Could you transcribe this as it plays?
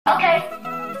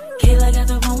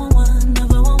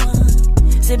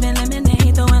Sipping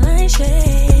lemonade, throwing like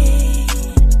shade.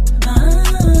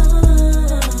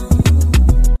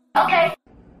 Okay.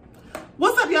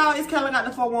 What's up, y'all? It's Kelly got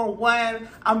the 411.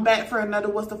 I'm back for another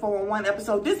What's the 411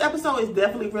 episode. This episode is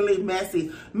definitely really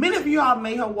messy. Many of y'all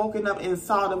may have woken up and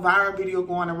saw the viral video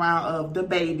going around of the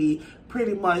baby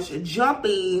pretty much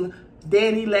jumping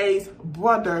DaniLeigh's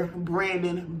brother,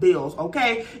 Brandon Bills,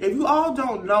 okay? If you all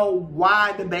don't know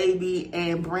why the baby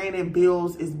and Brandon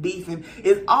Bills is beefing,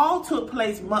 it all took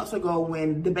place months ago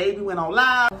when the baby went on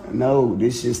live. No,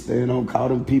 this shit staying on. Call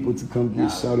them people to come get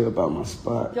shouted about my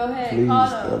spot. Go ahead, please, call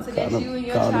them to get you and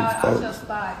your child out your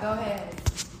spot. Go ahead.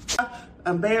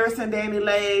 Embarrassing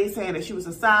DaniLeigh, saying that she was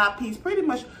a side piece, pretty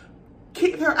much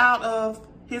kicked her out of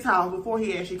his house before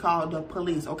he actually called the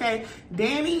police, okay?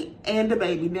 Danny and the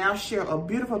baby now share a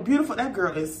beautiful, that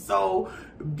girl is so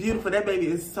beautiful. That baby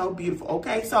is so beautiful,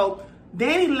 okay? So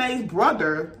DaniLeigh's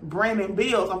brother, Brandon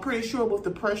Bills, I'm pretty sure with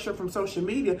the pressure from social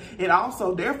media and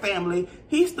also their family,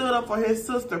 he stood up for his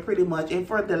sister pretty much. And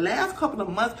for the last couple of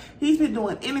months, he's been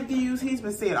doing interviews. He's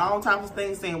been saying all types of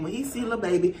things, saying when he sees the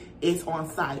baby, it's on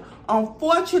sight.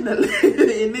 Unfortunately,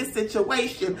 in this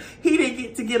situation, he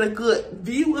didn't get a good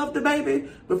view of the baby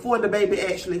before the baby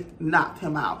actually knocked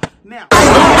him out. Now,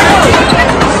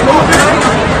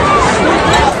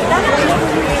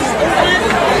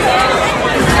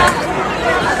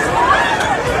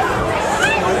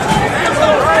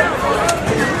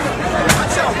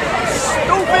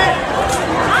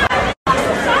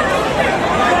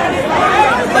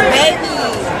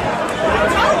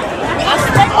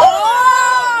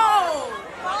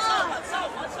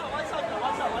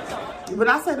 when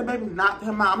I say the baby knocked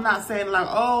him out, I'm not saying like,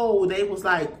 oh, they was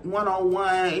like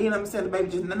one-on-one, you know what I'm saying? The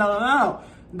baby just, no.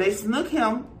 They snook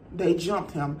him, they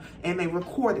jumped him, and they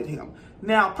recorded him.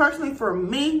 Now, personally for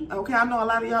me, okay, I know a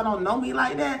lot of y'all don't know me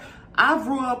like that. I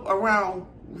grew up around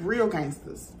real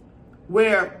gangsters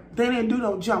where they didn't do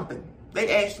no jumping.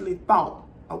 They actually fought,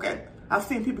 okay? I've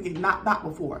seen people get knocked out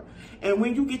before. And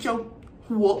when you get your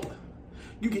whoop,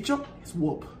 you get your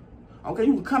whoop. Okay,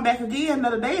 you can come back again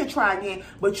another day and try again,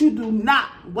 but you do not,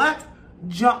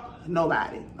 jump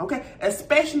nobody, okay?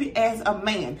 Especially as a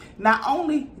man. Not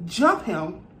only jump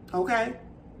him, okay,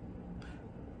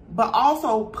 but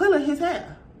also pulling his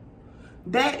hair.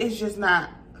 That is just not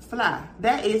fly.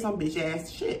 That is some bitch ass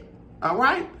shit, all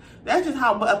right? That's just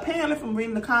how, but apparently from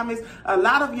reading the comments, a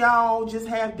lot of y'all just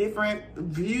have different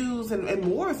views and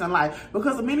mores in life,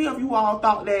 because many of you all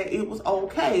thought that it was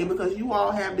okay because you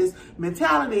all have this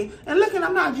mentality. And look,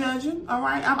 I'm not judging, all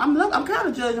right? I'm kind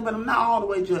of judging, but I'm not all the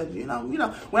way judging, you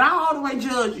know? When I all the way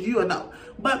judge, you'll know.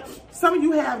 But some of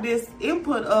you have this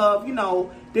input of,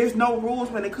 there's no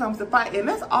rules when it comes to fight, and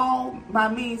that's all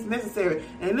by means necessary.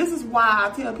 And this is why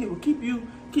I tell people, you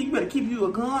better keep you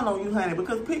a gun on you, honey,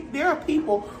 because there are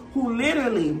people who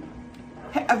literally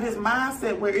have this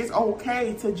mindset where it's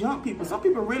okay to jump people. Some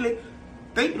people really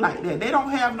think like that. They don't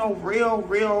have no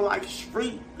real like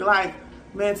street like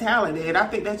mentality, and I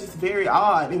think that's just very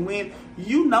odd. And when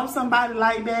you know somebody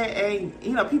like that, and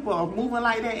people are moving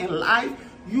like that in life,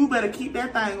 you better keep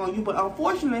that thing on you. But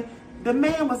unfortunately, the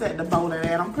man was at the bowling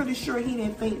alley. I'm pretty sure he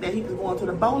didn't think that he was going to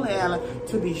the bowling alley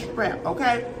to be strapped,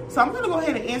 okay? So I'm going to go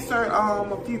ahead and insert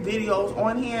a few videos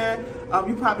on here.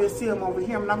 You probably see them over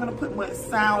here. I'm not going to put much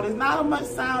sound. There's not much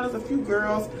sound. There's a few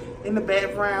girls in the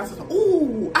background. So,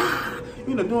 ooh,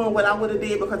 doing what I would have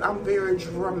did because I'm very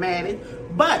dramatic.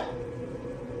 But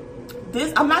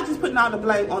I'm not just putting all the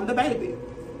blame on the baby.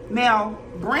 Now,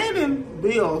 Brandon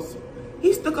Bills,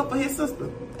 he stuck up for his sister,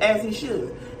 as he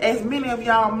should. As many of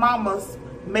y'all mamas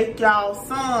make y'all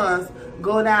sons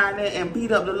go down there and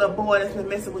beat up the little boy that's been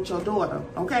messing with your daughter,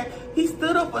 okay? He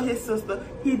stood up for his sister.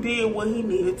 He did what he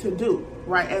needed to do,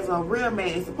 right? As a real man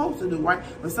is supposed to do, right?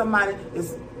 When somebody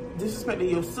is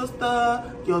disrespecting your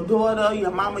sister, your daughter,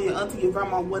 your mama, your auntie, your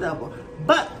grandma, whatever.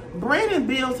 But Brandon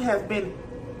Bills has been,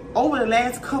 over the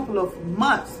last couple of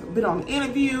months, been on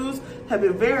interviews, have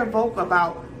been very vocal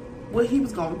about what he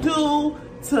was going to do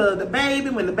to the baby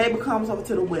when the baby comes over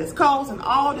to the West Coast and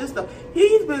all this stuff.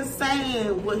 He's been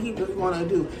saying what he was going to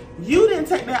do. You didn't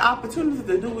take that opportunity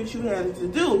to do what you had to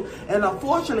do, and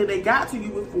unfortunately they got to you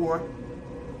before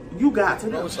you got to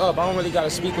them. What's up? I don't really got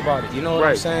to speak about it. You know what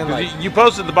I'm saying? Like, you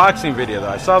posted the boxing video though.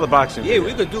 I saw the boxing video.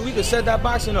 Yeah, we could set that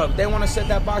boxing up. If they want to set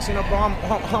that boxing up, bro,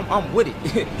 I'm with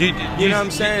it. you know what I'm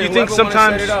saying? You think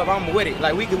sometimes set it up, I'm with it.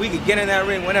 Like we could get in that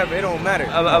ring whenever. It don't matter.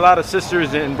 A lot of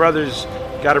sisters and brothers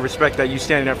gotta respect that you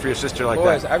standing up for your sister like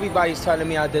Boys, that. Everybody's telling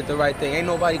me I did the right thing. Ain't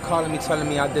nobody calling me telling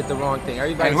me I did the wrong thing.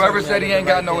 Everybody. And whoever said he ain't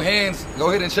got no hands,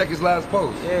 go ahead and check his last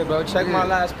post. Yeah, bro, check my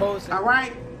last post. All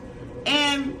right,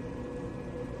 and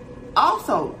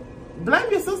also blame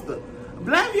your sister.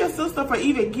 Blame your sister for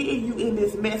even getting you in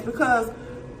this mess, because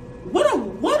what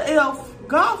if,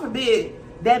 God forbid,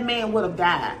 that man would have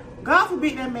died? God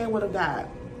forbid that man would have died.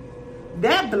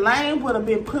 That blame would have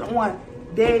been put on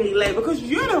Daddy Lay, because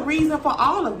you're the reason for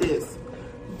all of this.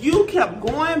 You kept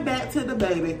going back to the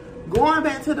baby, going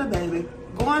back to the baby,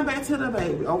 going back to the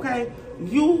baby, okay?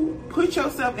 You put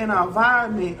yourself in an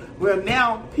environment where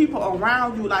now people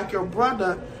around you, like your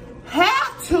brother,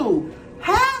 have to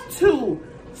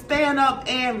stand up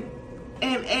and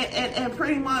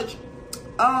pretty much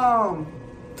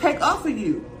take up for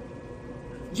you,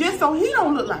 just so he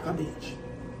don't look like a bitch.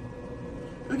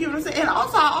 You get what I'm saying? And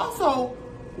also, I also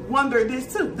wondered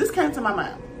this too. This came to my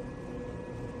mind.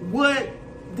 Would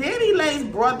Daddy Lay's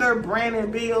brother, Brandon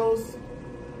Bills,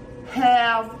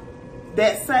 have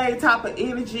that same type of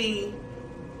energy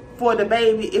for the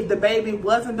baby if the baby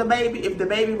wasn't the baby? If the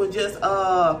baby was just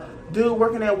a dude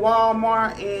working at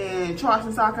Walmart in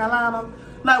Charleston, South Carolina?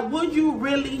 Like, would you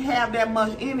really have that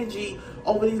much energy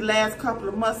over these last couple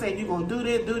of months saying you're going to do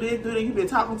this, do this, do this? You've been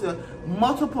talking to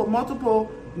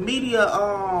multiple media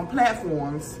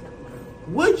platforms.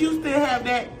 Would you still have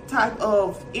that type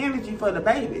of energy for the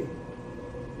baby?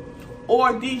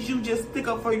 Or did you just stick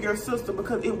up for your sister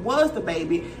because it was the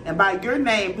baby, and by your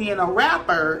name being a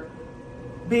rapper,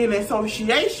 being in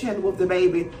association with the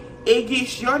baby, it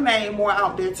gets your name more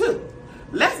out there too?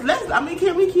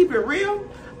 Can we keep it real?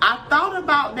 I thought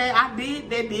about that.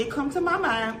 That did come to my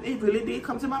mind. It really did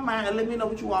come to my mind. And let me know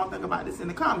what you all think about this in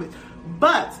the comments.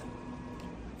 But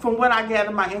from what I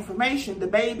gathered my information,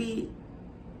 Daddy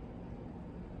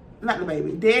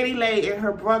Lay and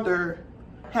her brother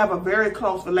have a very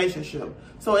close relationship.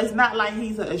 So it's not like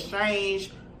he's an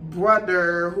estranged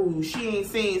brother who she ain't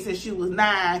seen since she was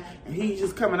 9 and he's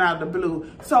just coming out of the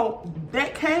blue. So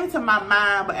that came to my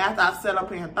mind, but after I sat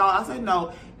up here and thought, I said,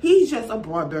 no, he's just a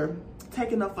brother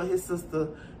taking up for his sister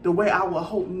the way I would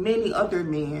hope many other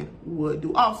men would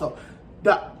do also.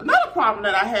 Another problem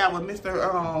that I have with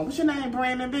Mr. What's your name,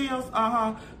 Brandon Bills?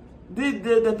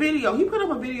 The video, he put up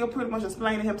a video pretty much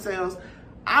explaining himself.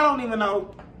 I don't even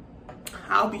know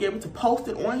how I'll be able to post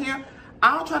it on here.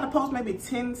 I'll try to post maybe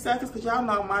 10 seconds because y'all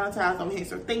know I'm monetized on here,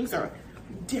 so things are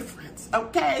different,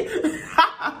 okay?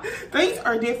 Things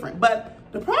are different. But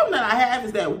the problem that I have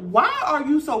is that why are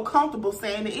you so comfortable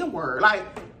saying the N-word? Like,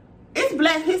 it's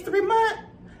Black History Month,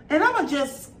 and I'm going to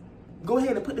just go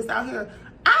ahead and put this out here.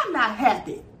 I'm not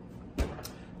happy.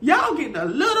 Y'all getting a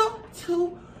little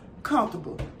too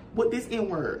comfortable with this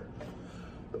N-word.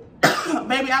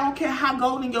 Baby, I don't care how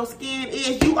golden your skin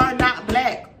is. You are not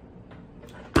black.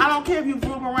 I don't care if you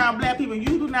grew up around black people.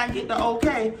 You do not get the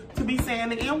okay to be saying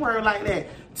the N-word like that.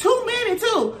 Too many,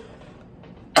 too.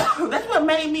 That's what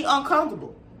made me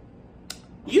uncomfortable.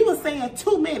 You were saying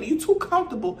too many. You too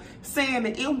comfortable saying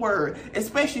the N-word,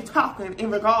 especially talking in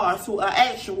regards to an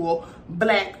actual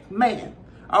black man.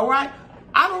 All right?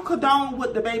 I don't condone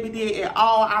what the baby did at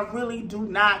all. I really do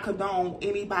not condone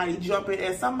anybody jumping.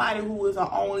 As somebody who is an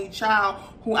only child,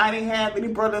 who I didn't have any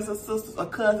brothers or sisters or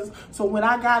cousins, so when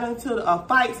I got into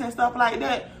fights and stuff like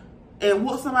that and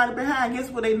whooped somebody behind, guess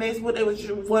what they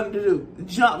wanted to do?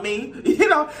 Jump me. You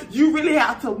know, you really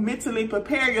have to mentally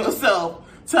prepare yourself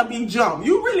to be jumped.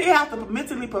 You really have to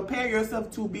mentally prepare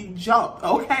yourself to be jumped,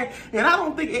 okay? And I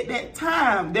don't think at that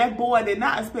time that boy did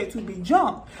not expect to be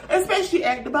jumped, especially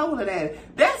at the bowling alley.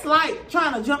 That's like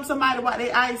trying to jump somebody while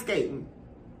they ice skating.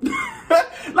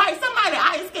 Like somebody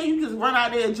ice skating, you just run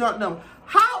out there and jump them.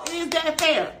 How is that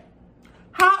fair?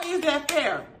 How is that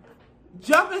fair?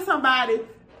 Jumping somebody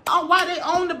while they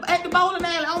at the bowling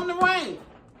alley on the range.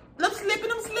 Them slippery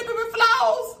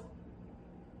floors.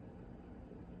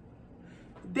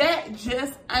 That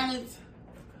just ain't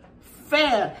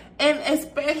fair. And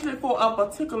especially for a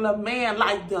particular man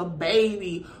like the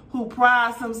baby who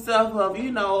prides himself of,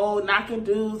 you know, knocking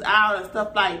dudes out and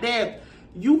stuff like that.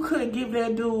 You couldn't give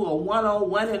that dude a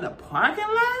one-on-one in the parking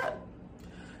lot?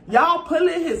 Y'all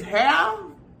pulling his hair?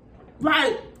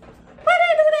 Like, where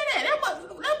they do that?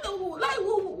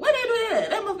 Where they do that?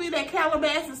 That must be that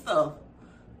Calabasas stuff.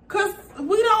 Cause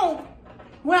we don't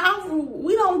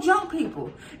jump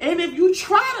people. And if you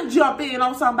try to jump in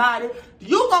on somebody,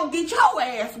 you gonna get your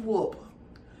ass whooped.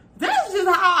 That's just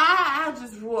how I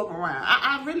just grew up around.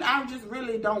 I just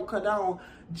really don't condone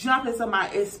jumping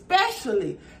somebody,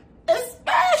 especially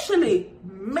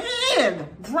men,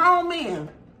 grown men.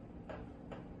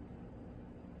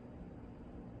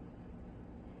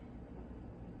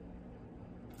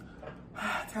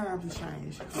 Times have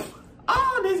changed.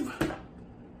 All this.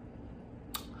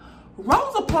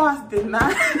 Rosa Parks did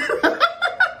not.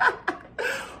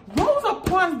 Rosa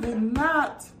Parks did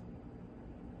not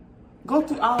go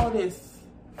through all this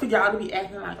for y'all to be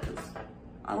acting like this.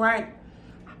 All right?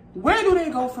 Where do they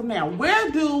go from now?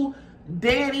 Where do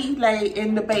DaniLeigh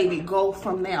and the baby go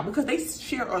from now? Because they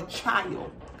share a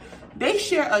child. They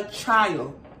share a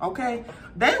child, okay?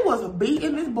 They was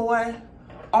beating this boy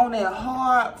on that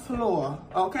hard floor,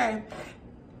 okay?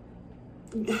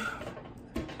 Okay.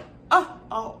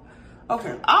 All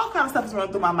kind of stuff is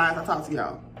running through my mind as I talk to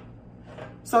y'all.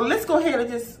 So let's go ahead and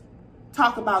just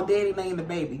talk about DaniLeigh and the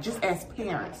baby, just as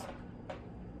parents.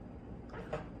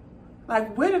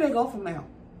 Like, where do they go from now?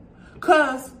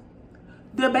 Because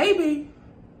the baby,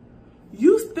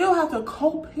 you still have to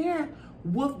co-parent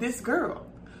with this girl.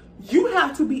 You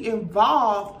have to be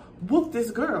involved with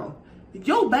this girl.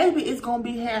 Your baby is going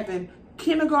to be having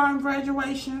kindergarten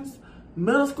graduations,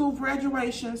 middle school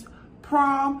graduations,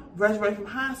 prom, graduation from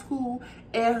high school,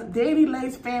 and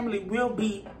DaniLeigh's family will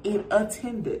be in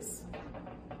attendance.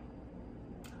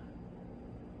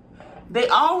 They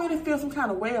already feel some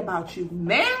kind of way about you.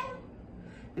 Now,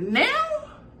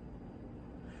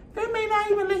 they may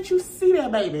not even let you see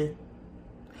that baby.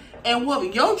 And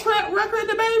with your track record,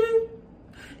 the baby,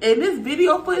 and this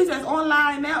video footage that's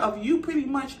online now of you pretty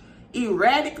much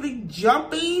erratically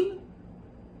jumping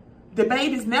the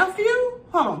baby's nephew,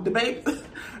 hold on, the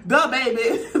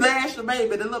actual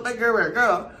baby, the little big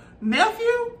girl,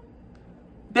 nephew,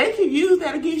 they can use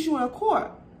that against you in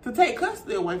court to take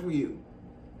custody away from you.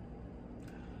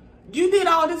 You did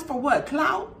all this for what?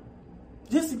 Clout?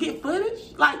 Just to get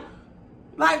footage? Like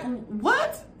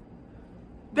what?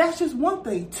 That's just one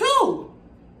thing. Two,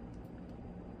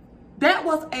 that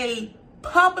was a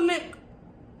public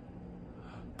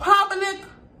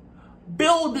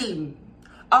building,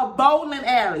 a bowling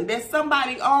alley that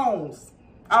somebody owns,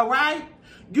 all right?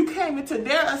 You came into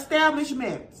their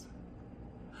establishment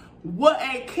with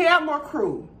a camera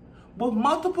crew with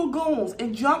multiple goons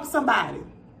and jumped somebody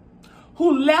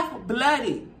who left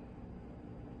bloody,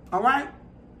 all right?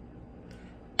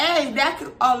 A, that's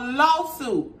a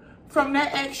lawsuit from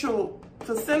that actual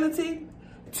facility.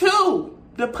 Two,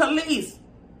 the police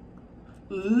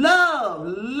love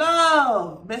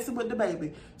messing with the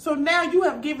baby. So now you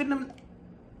have given them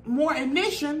more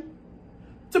ammunition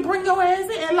to bring your ass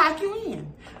in and lock you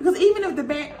in. Because even if the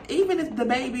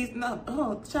baby's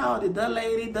child is the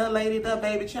lady, the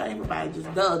baby child, everybody just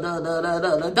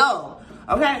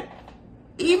okay?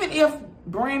 Even if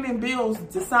Brandon Bills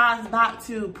decides not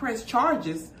to press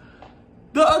charges,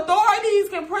 the authorities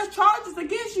can press charges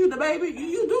against you, the baby.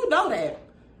 You do know that.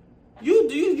 You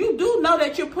do know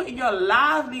that you're putting your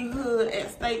livelihood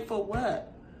at stake for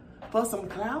what? For some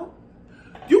clout?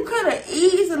 You could have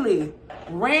easily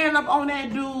ran up on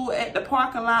that dude at the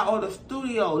parking lot or the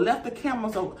studio, left the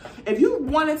cameras open. If you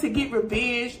wanted to get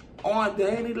revenge on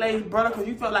DaniLeigh's brother because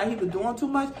you felt like he was doing too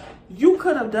much, you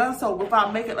could have done so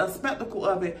without making a spectacle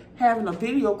of it, having a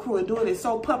video crew and doing it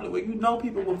so public where you know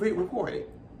people will record it.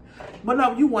 But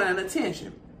no, you wanted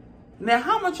attention. Now,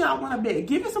 how much y'all want to bet?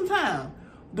 Give it some time.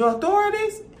 The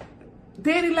authorities,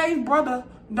 DaniLeigh's brother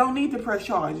don't need to press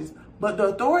charges. But the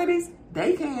authorities,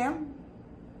 they can.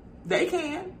 They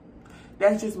can.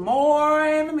 That's just more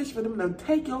ammunition for them to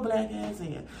take your black ass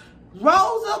in.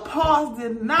 Rosa Parks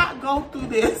did not go through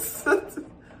this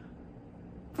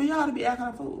for y'all to be acting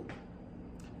a fool.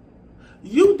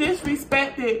 You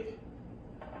disrespected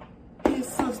his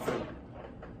sister.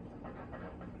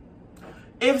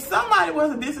 If somebody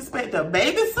was to disrespect the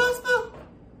baby sister,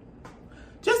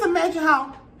 just imagine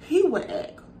how he would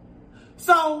act.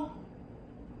 So,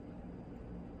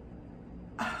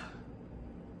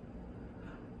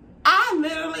 I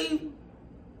literally,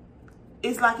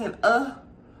 it's like an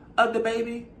of the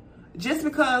baby, just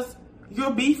because your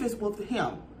beef is with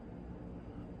him.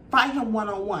 Fight him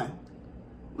one-on-one.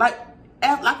 Like,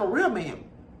 act like a real man.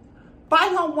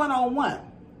 Fight him one-on-one.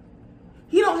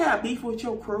 He don't have beef with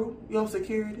your crew, your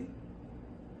security.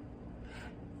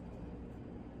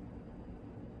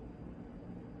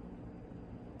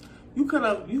 You could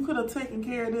have taken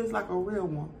care of this like a real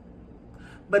one.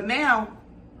 But now,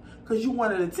 because you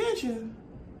wanted attention,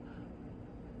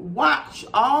 watch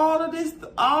all of this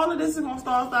is gonna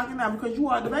start stocking out because you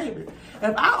are the baby.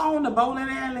 If I own the bowling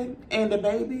alley and the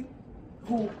baby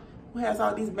who has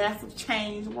all these massive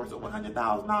chains worth over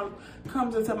 $100,000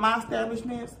 comes into my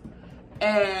establishments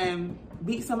and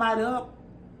beat somebody up,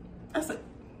 that's an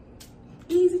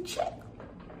easy check.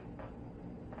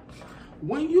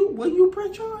 When you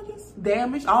press charges,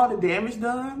 damage, all the damage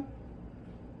done.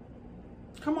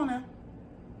 Come on now.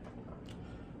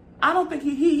 I don't think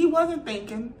he wasn't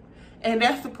thinking. And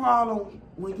that's the problem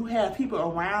when you have people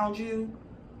around you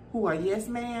who are yes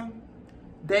man,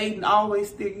 they always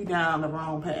steer you down the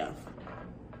wrong path.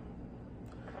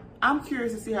 I'm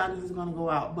curious to see how this is gonna go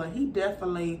out. But he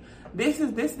definitely, this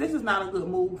is not a good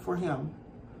move for him.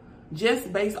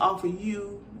 Just based off of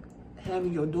you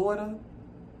having your daughter,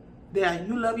 that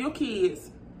you love your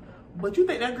kids, but you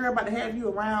think that girl about to have you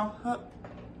around her?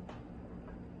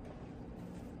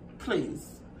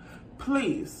 Please,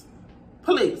 please,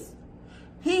 please.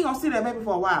 He ain't gonna see that baby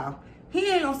for a while. He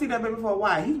ain't gonna see that baby for a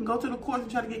while. He can go to the courts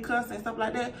and try to get cussed and stuff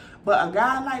like that. But a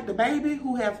guy like the baby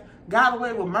who have got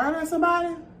away with murdering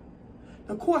somebody,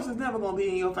 the courts is never gonna be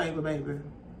in your favor, baby.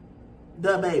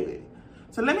 The baby.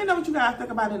 So let me know what you guys think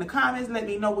about it in the comments. Let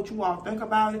me know what you all think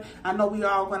about it. I know we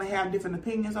all gonna have different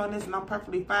opinions on this, and I'm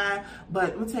perfectly fine.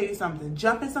 But let me tell you something.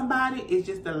 Jumping somebody is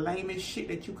just the lamest shit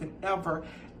that you can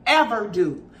ever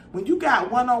do. When you got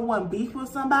one-on-one beef with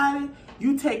somebody,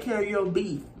 you take care of your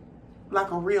beef like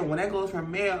a real one. That goes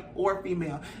from male or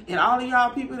female. And all of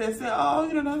y'all people that say, oh,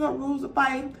 you know, there's no rules of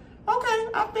fighting. Okay,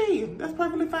 I feel you. That's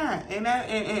perfectly fine.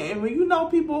 And when you know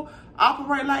people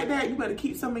operate like that, you better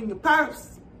keep some in your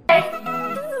purse.